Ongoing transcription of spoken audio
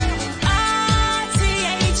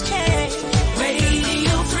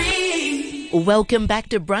Welcome back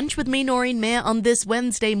to Brunch with me, Noreen Mayer, on this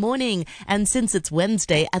Wednesday morning. And since it's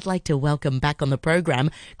Wednesday, I'd like to welcome back on the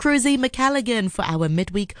program Cruzanne Macalligan for our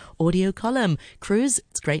midweek audio column. Cruz,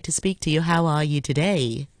 it's great to speak to you. How are you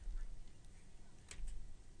today?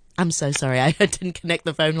 I'm so sorry, I didn't connect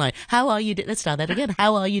the phone line. How are you? Let's start that again.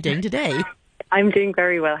 How are you doing today? I'm doing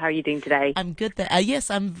very well. How are you doing today? I'm good. Yes,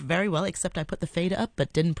 I'm very well, except I put the fader up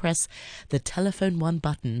but didn't press the telephone one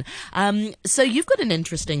button. So you've got an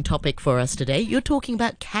interesting topic for us today. You're talking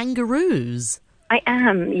about kangaroos. I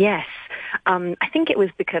am, yes. I think it was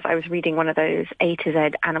because I was reading one of those A to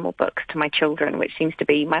Z animal books to my children, which seems to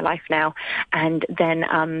be my life now. And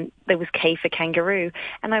then there was K for kangaroo.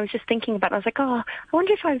 And I was just thinking about it. I was like, I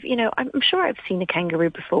wonder if I'm sure I've seen a kangaroo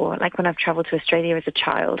before, like when I've traveled to Australia as a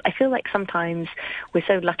child. I feel like sometimes we're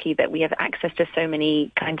so lucky that we have access to so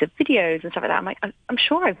many kinds of videos and stuff like that. I'm like, I'm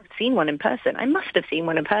sure I've seen one in person. I must have seen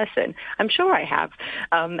one in person. I'm sure I have.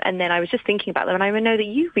 And then I was just thinking about them. And I know that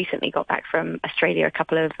you recently got back from Australia a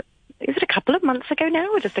couple of months ago now,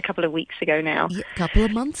 or just a couple of weeks ago now? Yeah, a couple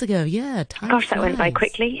of months ago, yeah. Gosh, that went by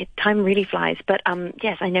quickly. Time really flies. But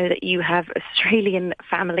yes, I know that you have Australian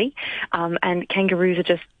family, and kangaroos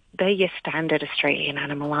are they're your standard Australian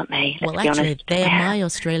animal, aren't they? Well, actually, they're my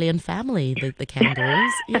Australian family, the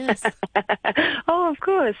kangaroos, yes. Oh, of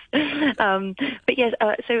course. But yes,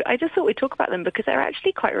 so I just thought we'd talk about them because they're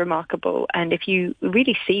actually quite remarkable. And if you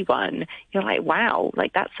really see one, you're like, wow,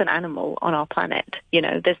 like that's an animal on our planet. You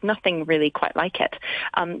know, there's nothing really quite like it.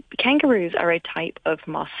 Kangaroos are a type of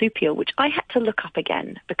marsupial, which I had to look up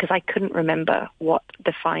again because I couldn't remember what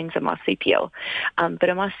defines a marsupial. But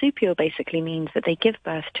a marsupial basically means that they give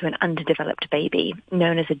birth to an underdeveloped baby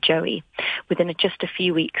known as a joey within just a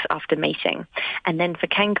few weeks after mating. And then for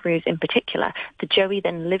kangaroos in particular, the joey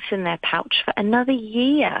then lives in their pouch for another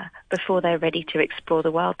year before they're ready to explore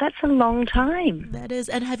the world. That's a long time. That is.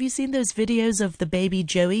 And have you seen those videos of the baby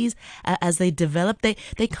joeys as they develop?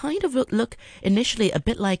 They kind of look initially a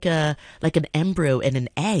bit like an embryo in an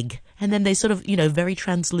egg. And then they sort of, very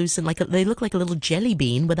translucent, they look like a little jelly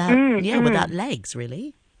bean without legs,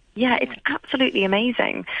 really. Yeah, it's absolutely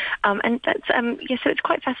amazing. And that's, so it's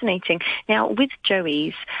quite fascinating. Now, with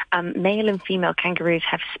joeys, male and female kangaroos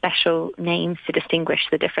have special names to distinguish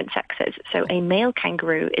the different sexes. So a male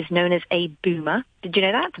kangaroo is known as a boomer. Did you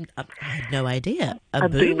know that? I had no idea. A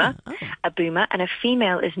boomer. Oh. A boomer. And a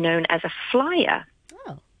female is known as a flyer.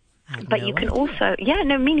 But you can also,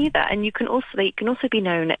 me neither. And they can also be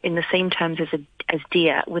known in the same terms as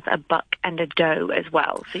deer, with a buck and a doe as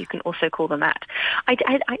well. So you can also call them that.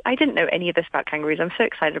 I didn't know any of this about kangaroos. I'm so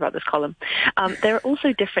excited about this column. There are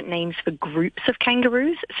also different names for groups of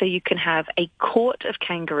kangaroos. So you can have a court of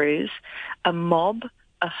kangaroos, a mob,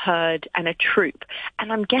 a herd, and a troop.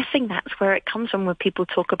 And I'm guessing that's where it comes from when people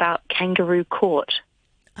talk about kangaroo court.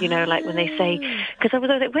 Like when they say, because I was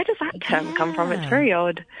like, where does that term come from? It's very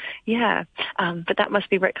odd. Yeah. But that must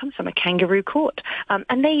be where it comes from, a kangaroo court.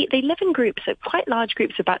 And they live in groups, quite large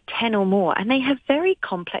groups, about 10 or more, and they have very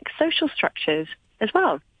complex social structures as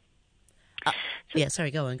well. Go on,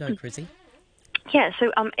 Cruzzy. Yeah,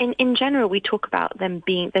 so in general, we talk about them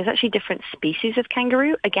being, there's actually different species of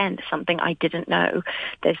kangaroo. Again, something I didn't know.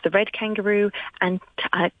 There's the red kangaroo,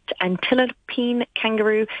 Antilope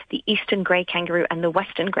kangaroo, the eastern grey kangaroo, and the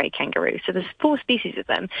western grey kangaroo. So there's 4 species of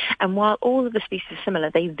them. And while all of the species are similar,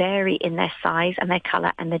 they vary in their size and their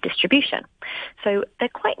colour and their distribution. So they're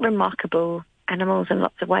quite remarkable animals in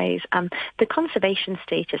lots of ways. The conservation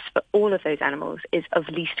status for all of those animals is of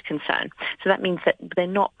least concern. So that means that they're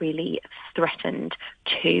not really threatened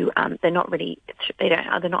they're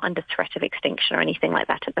not under threat of extinction or anything like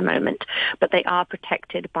that at the moment, but they are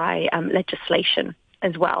protected by legislation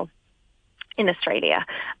as well in Australia.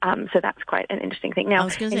 So that's quite an interesting thing. Now, I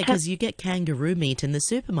was going to say, because you get kangaroo meat in the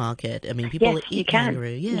supermarket. I mean, people eat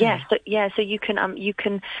kangaroo. Yeah. Yes. So you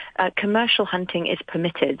can commercial hunting is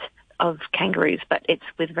permitted of kangaroos, but it's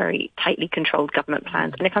with very tightly controlled government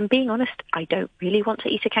plans. And if I'm being honest, I don't really want to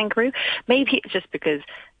eat a kangaroo. Maybe it's just because,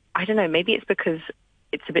 I don't know, maybe it's because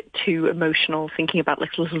it's a bit too emotional thinking about like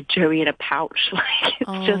a little joey in a pouch.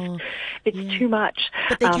 Like it's too much.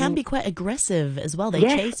 But they can be quite aggressive as well. They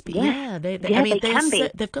chase people. Yeah, they can be.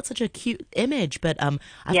 They've got such a cute image, but I've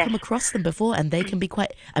come across them before, and they can be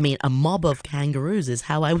quite. I mean, a mob of kangaroos is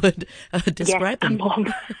how I would describe them. A mob.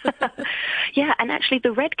 Yeah, and actually,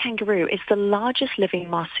 the red kangaroo is the largest living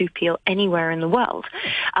marsupial anywhere in the world.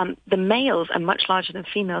 The males are much larger than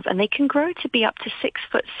females, and they can grow to be up to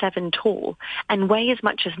 6'7" tall and weigh as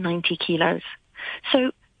much as 90 kilos.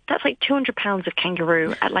 So that's like 200 pounds of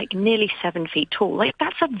kangaroo at like nearly 7 feet tall. Like,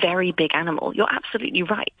 that's a very big animal. You're absolutely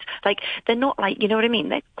right. Like, they're not like, you know what I mean?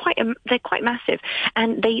 They're quite massive,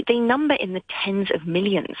 and they number in the tens of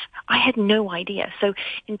millions. I had no idea. So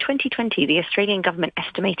in 2020, the Australian government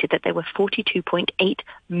estimated that there were 42.8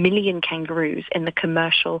 million kangaroos in the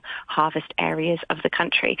commercial harvest areas of the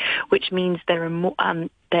country, which means there are more.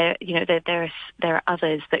 There are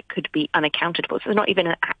others that could be unaccounted for. So it's not even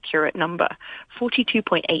an accurate number.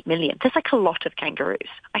 42.8 million. There's like a lot of kangaroos.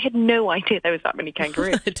 I had no idea there was that many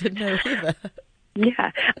kangaroos. I didn't know either.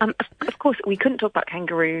 Yeah. Of course, we couldn't talk about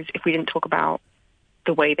kangaroos if we didn't talk about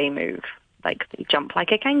the way they move. Like, they jump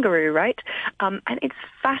like a kangaroo, right? And it's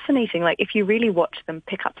fascinating. Like, if you really watch them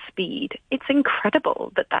pick up speed, it's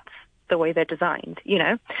incredible that that's the way they're designed, you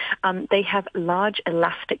know. They have large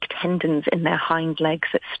elastic tendons in their hind legs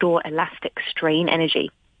that store elastic strain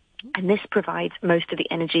energy. And this provides most of the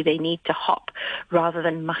energy they need to hop rather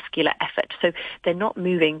than muscular effort. So they're not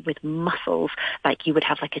moving with muscles like you would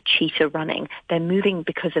have like a cheetah running. They're moving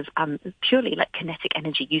because of purely like kinetic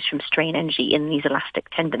energy used from strain energy in these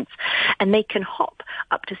elastic tendons. And they can hop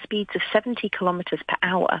up to speeds of 70 kilometers per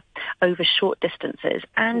hour over short distances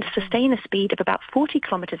and sustain a speed of about 40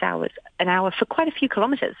 kilometers an hour for quite a few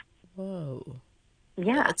kilometers. Whoa.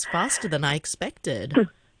 Yeah. It's faster than I expected.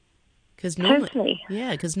 Totally.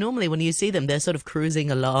 Yeah, because normally when you see them, they're sort of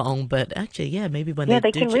cruising along, but actually, yeah, maybe when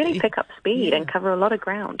they can really pick up speed and cover a lot of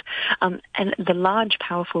ground. And the large,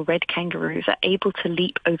 powerful red kangaroos are able to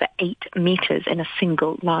leap over 8 meters in a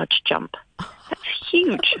single large jump. That's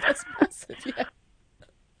huge. That's massive, yeah.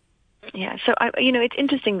 Yeah, so it's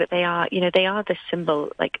interesting that they are this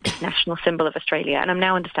symbol, like this national symbol of Australia, and I'm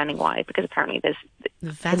now understanding why, because apparently there's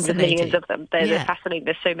tens of millions of them. They're fascinating.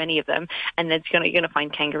 There's so many of them, and you're going to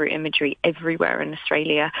find kangaroo imagery everywhere in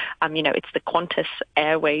Australia. It's the Qantas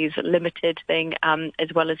Airways Limited thing,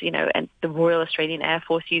 as well as and the Royal Australian Air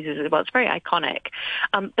Force uses it as well. It's very iconic,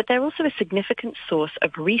 but they're also a significant source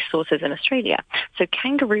of resources in Australia. So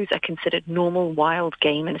kangaroos are considered normal wild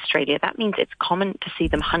game in Australia. That means it's common to see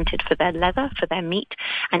them hunted for their leather, for their meat,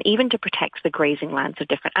 and even to protect the grazing lands of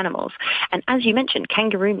different animals. And as you mentioned,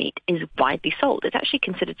 kangaroo meat is widely sold. It's actually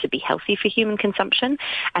considered to be healthy for human consumption,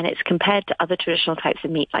 and it's compared to other traditional types of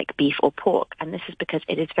meat like beef or pork. And this is because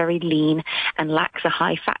it is very lean and lacks a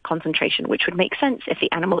high fat concentration, which would make sense if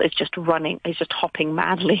the animal is just hopping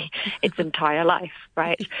madly its entire life,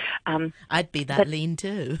 right? I'd be that lean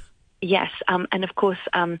too. Yes, and of course,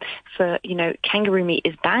 for kangaroo meat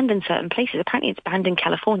is banned in certain places. Apparently, it's banned in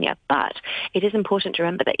California. But it is important to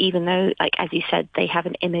remember that even though, like as you said, they have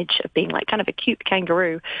an image of being like kind of a cute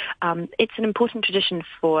kangaroo, it's an important tradition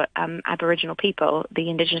for Aboriginal people, the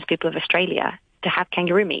Indigenous people of Australia, to have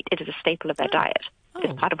kangaroo meat. It is a staple of their diet.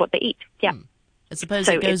 It's part of what they eat. Yeah. I suppose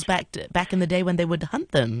it goes back in the day when they would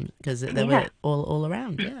hunt them because they were all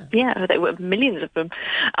around. Yeah. Yeah, there were millions of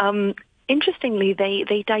them. Interestingly,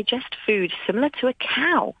 they digest food similar to a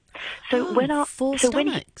cow. So four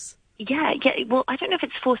stomachs. Yeah. Well, I don't know if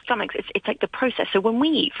it's 4 stomachs. It's like the process. So when we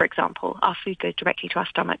eat, for example, our food goes directly to our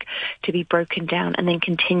stomach to be broken down and then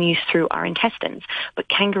continues through our intestines. But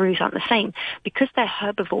kangaroos aren't the same. Because they're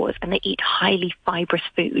herbivores and they eat highly fibrous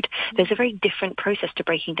food, there's a very different process to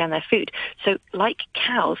breaking down their food. So like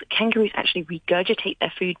cows, kangaroos actually regurgitate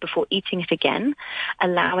their food before eating it again,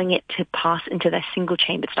 allowing it to pass into their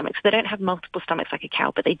single-chambered stomach. So they don't have multiple stomachs like a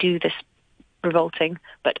cow, but they do this revolting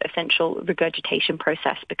but essential regurgitation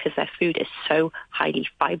process because their food is so highly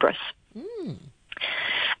fibrous.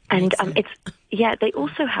 And they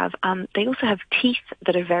also have teeth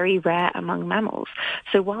that are very rare among mammals.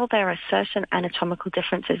 So while there are certain anatomical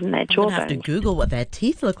differences in their jawbones, I have to Google what their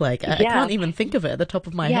teeth look like. I can't even think of it at the top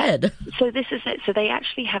of my head. So this is it. So they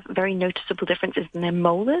actually have very noticeable differences in their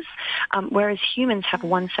molars, whereas humans have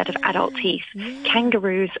one set of adult teeth.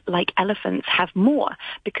 Kangaroos, like elephants, have more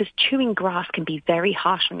because chewing grass can be very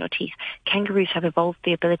harsh on your teeth. Kangaroos have evolved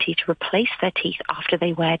the ability to replace their teeth after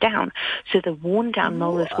they wear down. So the worn-down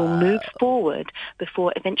molars will move forward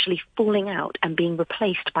before eventually falling out and being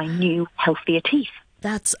replaced by new, healthier teeth.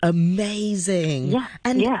 That's amazing. Yeah.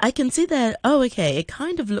 And I can see that, it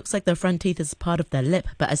kind of looks like their front teeth is part of their lip,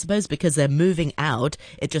 but I suppose because they're moving out,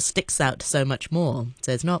 it just sticks out so much more.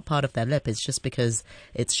 So it's not part of their lip, it's just because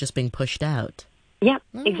it's just being pushed out. Yeah,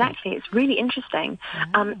 exactly. It's really interesting.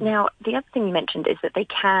 Now, the other thing you mentioned is that they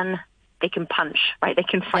can can punch, right? They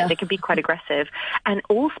can fight. They can be quite aggressive. And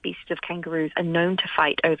all species of kangaroos are known to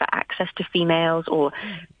fight over access to females or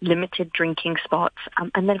limited drinking spots.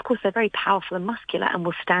 And then, of course, they're very powerful and muscular and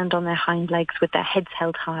will stand on their hind legs with their heads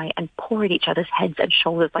held high and paw at each other's heads and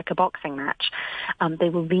shoulders like a boxing match. They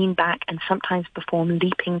will lean back and sometimes perform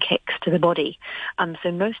leaping kicks to the body.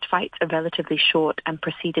 So most fights are relatively short and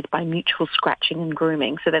preceded by mutual scratching and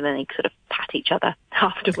grooming. So then they sort of pat each other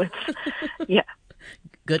afterwards. Yeah.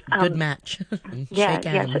 Good match. Yeah, Shake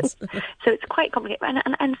hands. So it's quite complicated,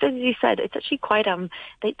 and as you said, it's actually quite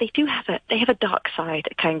they do have a dark side,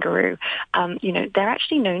 a kangaroo. They're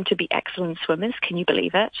actually known to be excellent swimmers. Can you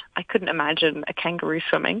believe it? I couldn't imagine a kangaroo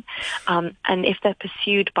swimming. And if they're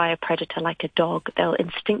pursued by a predator like a dog, they'll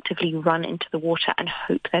instinctively run into the water and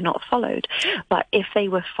hope they're not followed. But if they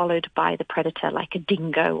were followed by the predator like a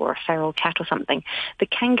dingo or a feral cat or something, the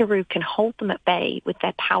kangaroo can hold them at bay with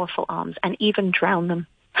their powerful arms and even drown them.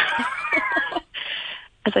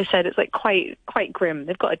 As I said, it's like quite grim.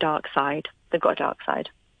 They've got a dark side. They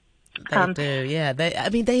do, yeah.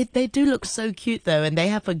 They do look so cute though, and they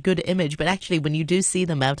have a good image. But actually, when you do see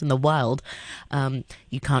them out in the wild,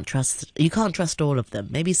 you can't trust all of them.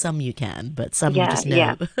 Maybe some you can, but some you just know.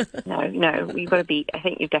 Yeah. No. You've got to be. I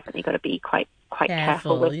think you've definitely got to be quite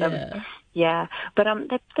careful with them. Yeah, but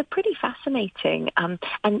they're pretty fascinating. And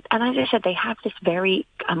as I said, they have this very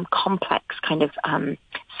complex kind of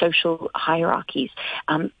social hierarchies.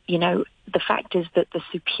 The fact is that the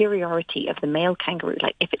superiority of the male kangaroo,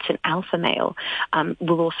 like if it's an alpha male,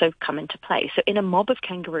 will also come into play. So in a mob of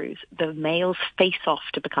kangaroos, the males face off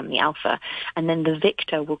to become the alpha, and then the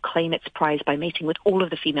victor will claim its prize by mating with all of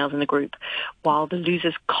the females in the group, while the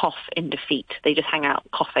losers cough in defeat. They just hang out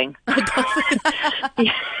coughing.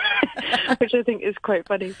 Which I think is quite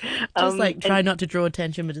funny. Just try not to draw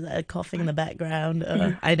attention, but coughing in the background.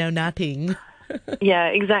 I know nothing. Yeah,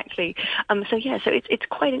 exactly. So it's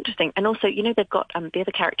quite interesting. And also, they've got the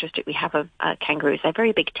other characteristic we have of kangaroos, they're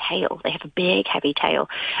very big tail. They have a big, heavy tail.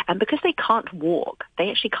 And because they can't walk, they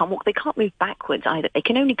actually can't walk. They can't move backwards either. They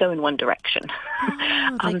can only go in one direction.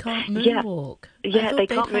 They can't moonwalk. Yeah, they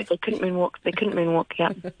can't move. They couldn't moonwalk.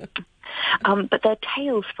 Yeah. But their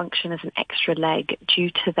tails function as an extra leg due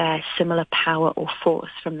to their similar power or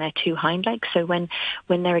force from their two hind legs. So when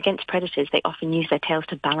they're against predators, they often use their tails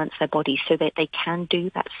to balance their bodies so that they can do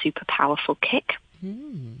that super powerful kick.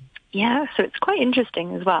 Yeah, so it's quite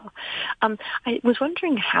interesting as well. I was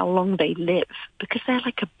wondering how long they live, because they're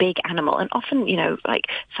like a big animal. And often, like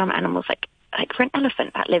some animals, like for an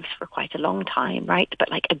elephant, that lives for quite a long time, right?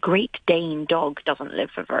 But like a Great Dane dog doesn't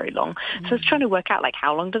live for very long. So I was trying to work out, like,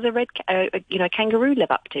 how long does a kangaroo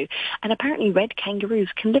live up to? And apparently red kangaroos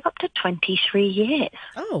can live up to 23 years.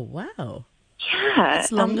 Oh, wow. Yeah.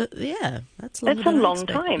 That's longer. That's longer. It's a long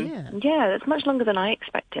time. Yeah, that's much longer than I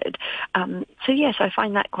expected. So I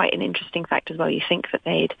find that quite an interesting fact as well. You think that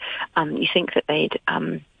they'd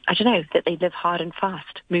I don't know, that they live hard and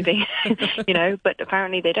fast moving, but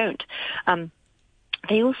apparently they don't.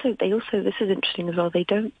 They also, this is interesting as well, they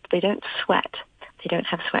don't sweat. They don't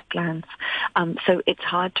have sweat glands. So it's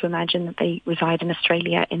hard to imagine that they reside in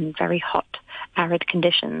Australia in very hot, arid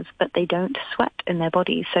conditions, but they don't sweat in their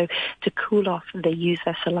bodies. So to cool off, they use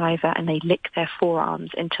their saliva and they lick their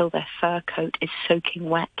forearms until their fur coat is soaking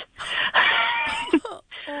wet.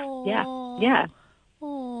 Yeah.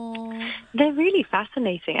 Aww. They're really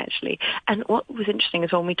fascinating, actually. And what was interesting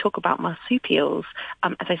is when we talk about marsupials,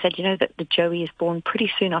 as I said, that the joey is born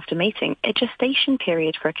pretty soon after mating. A gestation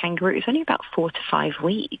period for a kangaroo is only about 4 to 5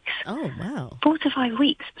 weeks. Oh, wow. 4 to 5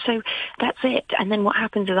 weeks. So that's it. And then what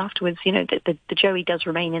happens is afterwards, the joey does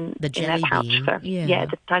remain in their pouch.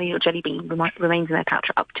 The tiny little jelly bean remains in their pouch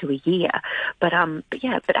for up to a year. But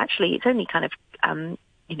actually it's only kind of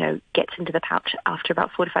gets into the pouch after about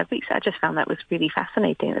 4 to 5 weeks. I just found that was really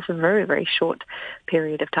fascinating. It's a very, very short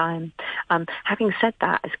period of time. Having said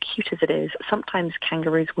that, as cute as it is, sometimes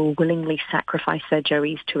kangaroos will willingly sacrifice their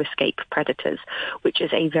joeys to escape predators, which is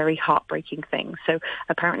a very heartbreaking thing. So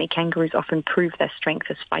apparently kangaroos often prove their strength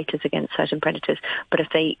as fighters against certain predators, but if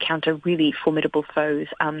they counter really formidable foes,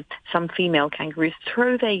 some female kangaroos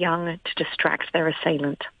throw their young to distract their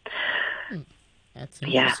assailant. That's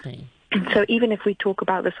interesting. Yeah. So even if we talk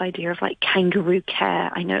about this idea of like kangaroo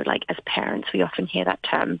care, I know like as parents we often hear that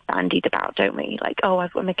term bandied about, don't we? Like, oh,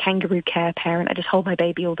 I'm a kangaroo care parent. I just hold my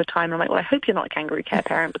baby all the time. And I'm like, well, I hope you're not a kangaroo care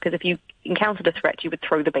parent, because if you encountered a threat, you would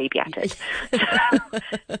throw the baby at it.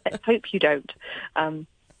 I hope you don't. A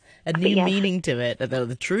new meaning to it,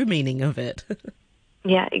 the true meaning of it.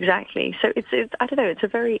 Yeah, exactly. So it's I don't know. It's a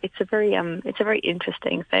very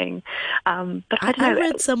interesting thing. But I don't know. I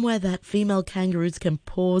read somewhere that female kangaroos can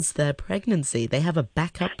pause their pregnancy. They have a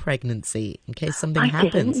backup pregnancy in case something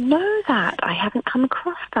happens. I didn't know that. I haven't come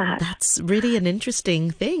across that. That's really an interesting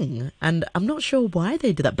thing, and I'm not sure why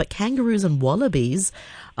they do that. But kangaroos and wallabies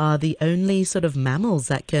are the only sort of mammals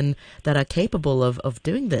that are capable of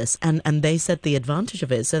doing this. And they said the advantage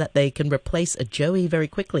of it is so that they can replace a joey very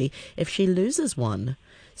quickly if she loses one.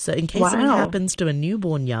 So in case something happens to a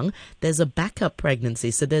newborn young, there's a backup pregnancy.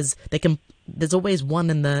 So there's always one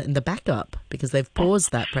in the backup because they've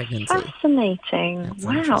paused that pregnancy. Fascinating. That's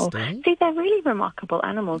wow. Interesting. See, they're really remarkable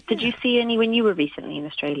animals. Did you see any when you were recently in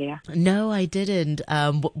Australia? No, I didn't.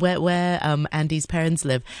 Where Andy's parents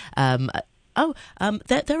live,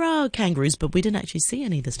 there are kangaroos, but we didn't actually see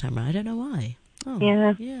any this time around. I don't know why. Oh,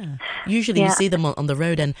 yeah. Usually you see them on the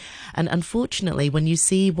road, and unfortunately, when you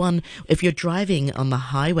see one, if you're driving on the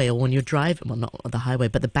highway or when you're driving, well, not on the highway,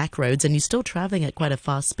 but the back roads, and you're still traveling at quite a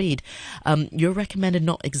fast speed, you're recommended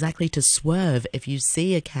not exactly to swerve if you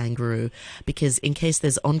see a kangaroo, because in case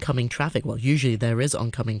there's oncoming traffic, well, usually there is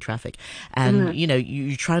oncoming traffic, and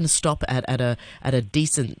you're trying to stop at a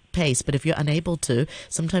decent pace, but if you're unable to,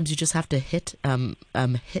 sometimes you just have to hit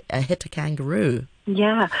a kangaroo.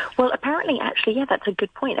 Yeah. Well, apparently, actually, that's a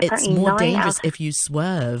good point. Apparently, it's more dangerous if you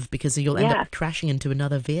swerve because you'll end up crashing into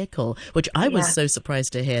another vehicle, which I was so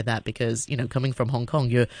surprised to hear that because, coming from Hong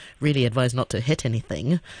Kong, you're really advised not to hit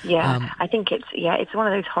anything. Yeah, I think it's one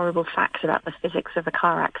of those horrible facts about the physics of a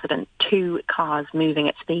car accident. Two cars moving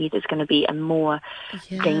at speed is going to be a more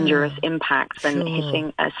dangerous impact than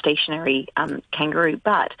hitting a stationary kangaroo.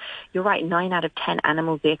 But you're right, 9 out of 10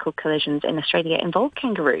 animal vehicle collisions in Australia involve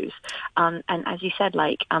kangaroos. And as you said,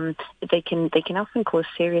 they can often cause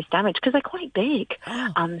serious damage because they're quite big.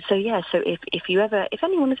 So if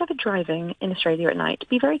anyone is ever driving in Australia at night,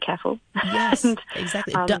 be very careful. Yes,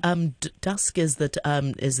 exactly. Dusk is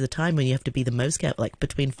the time when you have to be the most careful, like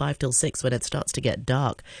between 5 till 6 when it starts to get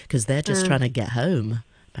dark, because they're just trying to get home.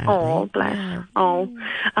 Apparently. Oh, bless. Yeah.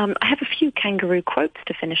 I have a few kangaroo quotes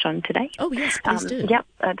to finish on today. Oh, yes, please do. Yep.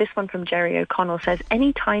 This one from Jerry O'Connell says,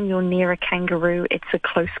 "Anytime you're near a kangaroo, it's a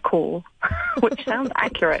close call," which sounds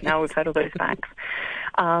accurate now we've heard all those facts.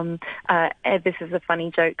 This is a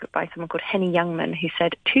funny joke by someone called Henny Youngman, who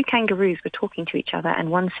said, 2 kangaroos were talking to each other,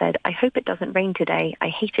 and one said, "I hope it doesn't rain today. I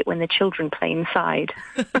hate it when the children play inside."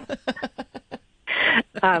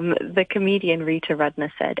 The comedian Rita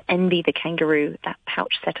Rudner said, "Envy the kangaroo. That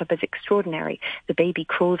pouch setup is extraordinary. The baby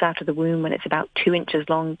crawls out of the womb when it's about 2 inches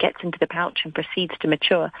long, gets into the pouch and proceeds to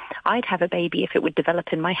mature. I'd have a baby if it would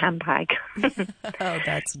develop in my handbag." Oh,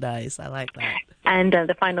 that's nice. I like that. And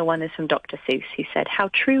the final one is from Dr. Seuss, who said, how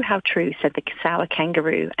true, said the sour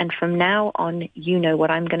kangaroo. And from now on, you know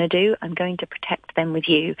what I'm going to do. I'm going to protect them with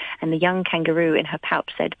you." And the young kangaroo in her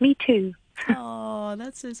pouch said, "Me too." Oh,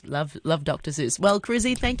 that's just love Dr. Seuss. Well,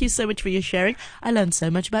 Crizzy, thank you so much for your sharing. I learned so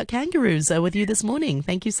much about kangaroos with you this morning.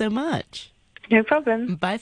 Thank you so much. No problem. Bye.